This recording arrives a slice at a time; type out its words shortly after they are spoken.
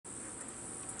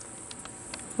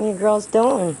What are you girls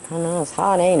doing? I know, it's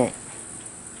hot, ain't it?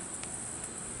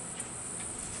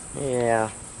 Yeah.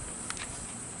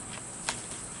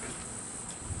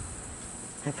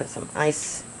 I put some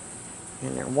ice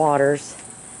in their waters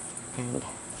and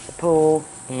the pool,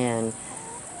 and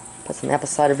put some apple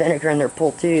cider vinegar in their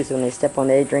pool too, so when they step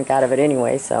on it, they drink out of it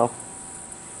anyway, so.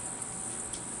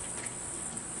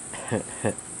 Yeah,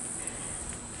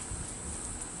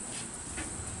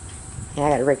 I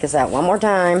gotta rake this out one more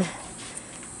time.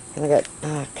 And I got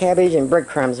cabbage and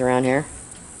breadcrumbs around here.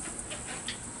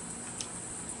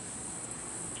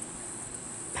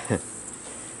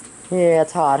 Yeah,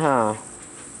 it's hot, huh?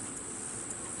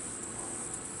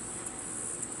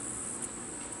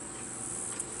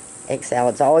 Egg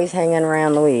salad's always hanging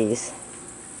around Louise.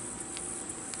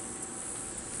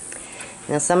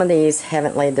 Now some of these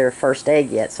haven't laid their first egg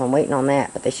yet, so I'm waiting on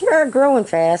that. But they sure are growing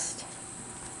fast.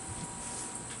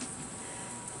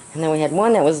 And then we had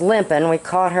one that was limping. We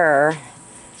caught her.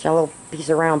 She had a little piece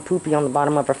of round poopy on the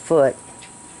bottom of her foot.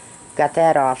 Got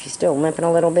that off. She's still limping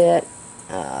a little bit.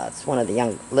 It's one of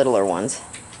the littler ones.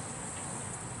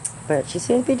 But she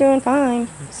seems to be doing fine.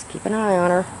 Just keep an eye on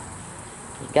her.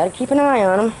 You gotta keep an eye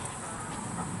on them.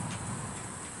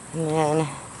 And then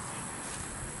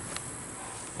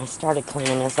I started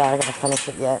cleaning this out. I gotta finish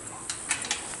it yet.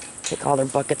 Take all their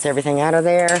buckets, everything out of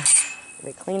there.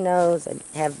 We clean those. I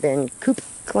have been coop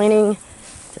cleaning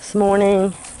this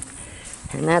morning.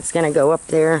 And that's gonna go up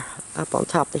there, up on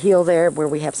top of the hill there, where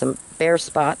we have some bare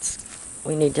spots.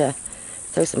 We need to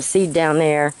throw some seed down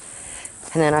there.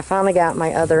 And then I finally got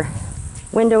my other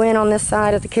window in on this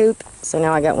side of the coop. So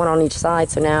now I got one on each side.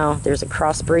 So now there's a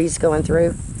cross breeze going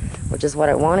through, which is what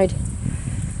I wanted.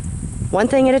 One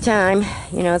thing at a time.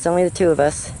 You know, it's only the two of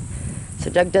us. So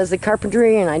Doug does the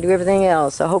carpentry and I do everything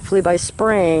else. So hopefully by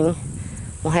spring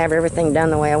we'll have everything done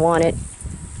the way I want it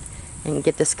and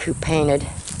get this coop painted.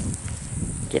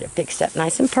 Get it fixed up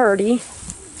nice and purty.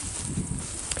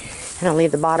 And I'll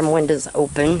leave the bottom windows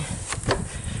open.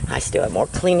 I still have more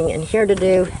cleaning in here to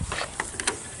do.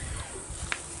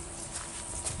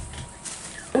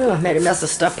 Oh, I made a mess of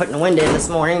stuff putting the window in this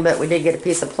morning, but we did get a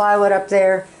piece of plywood up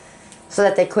there so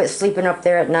that they quit sleeping up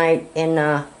there at night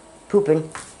and pooping.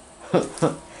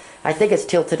 I think it's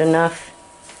tilted enough.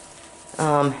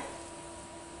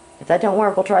 If that don't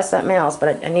work, we'll try something else,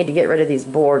 but I need to get rid of these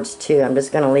boards too. I'm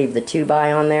just going to leave the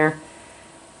 2x on there.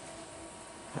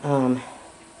 I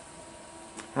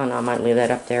don't know, I might leave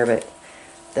that up there, but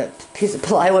the piece of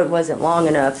plywood wasn't long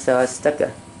enough, so I stuck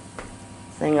a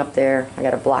thing up there. I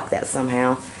got to block that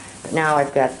somehow. But now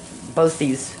I've got both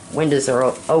these windows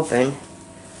are open,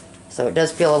 so it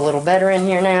does feel a little better in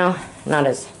here now. Not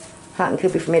as hot and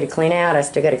coopy for me to clean out. I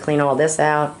still got to clean all this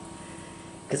out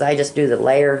because I just do the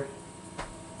layer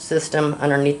system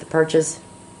underneath the perches.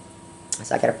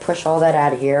 So I got to push all that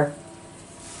out of here.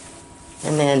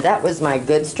 And then that was my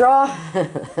good straw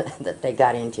that they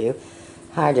got into.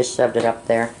 I just shoved it up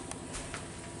there.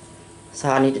 So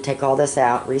I need to take all this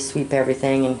out, re-sweep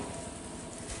everything, and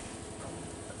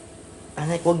I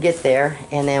think we'll get there.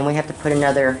 And then we have to put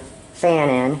another fan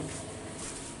in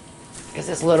because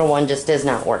this little one just is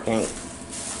not working.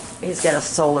 He's got a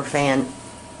solar fan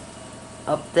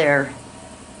up there,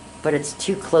 but it's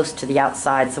too close to the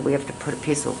outside, so we have to put a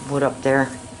piece of wood up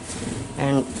there.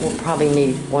 And we'll probably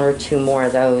need one or two more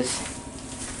of those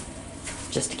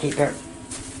just to keep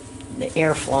the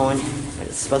air flowing. But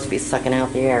it's supposed to be sucking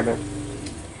out the air, but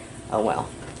oh well.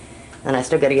 And I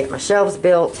still got to get my shelves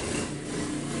built.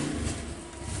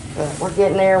 But we're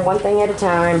getting there one thing at a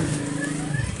time.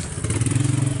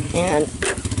 And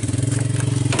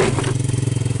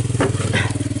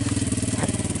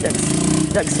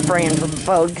Doug's spraying for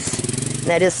bugs. And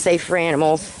that is safe for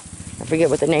animals. I forget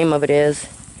what the name of it is.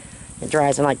 It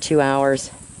dries in like 2 hours.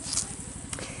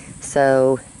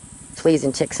 So, fleas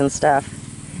and ticks and stuff.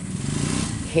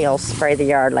 He'll spray the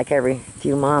yard like every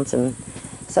few months, and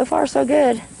so far so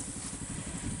good.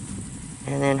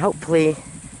 And then hopefully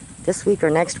this week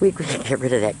or next week we can get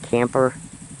rid of that camper,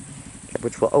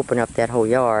 which will open up that whole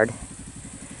yard.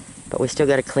 But we still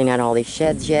got to clean out all these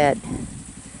sheds yet.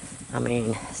 I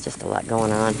mean, it's just a lot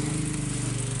going on.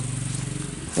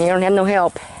 And you don't have no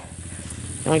help.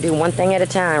 You only do one thing at a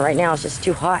time. Right now it's just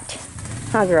too hot.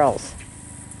 Huh, girls?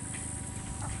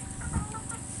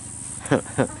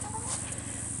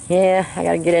 Yeah, I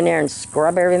gotta get in there and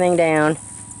scrub everything down.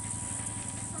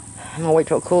 I'm gonna wait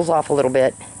till it cools off a little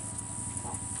bit.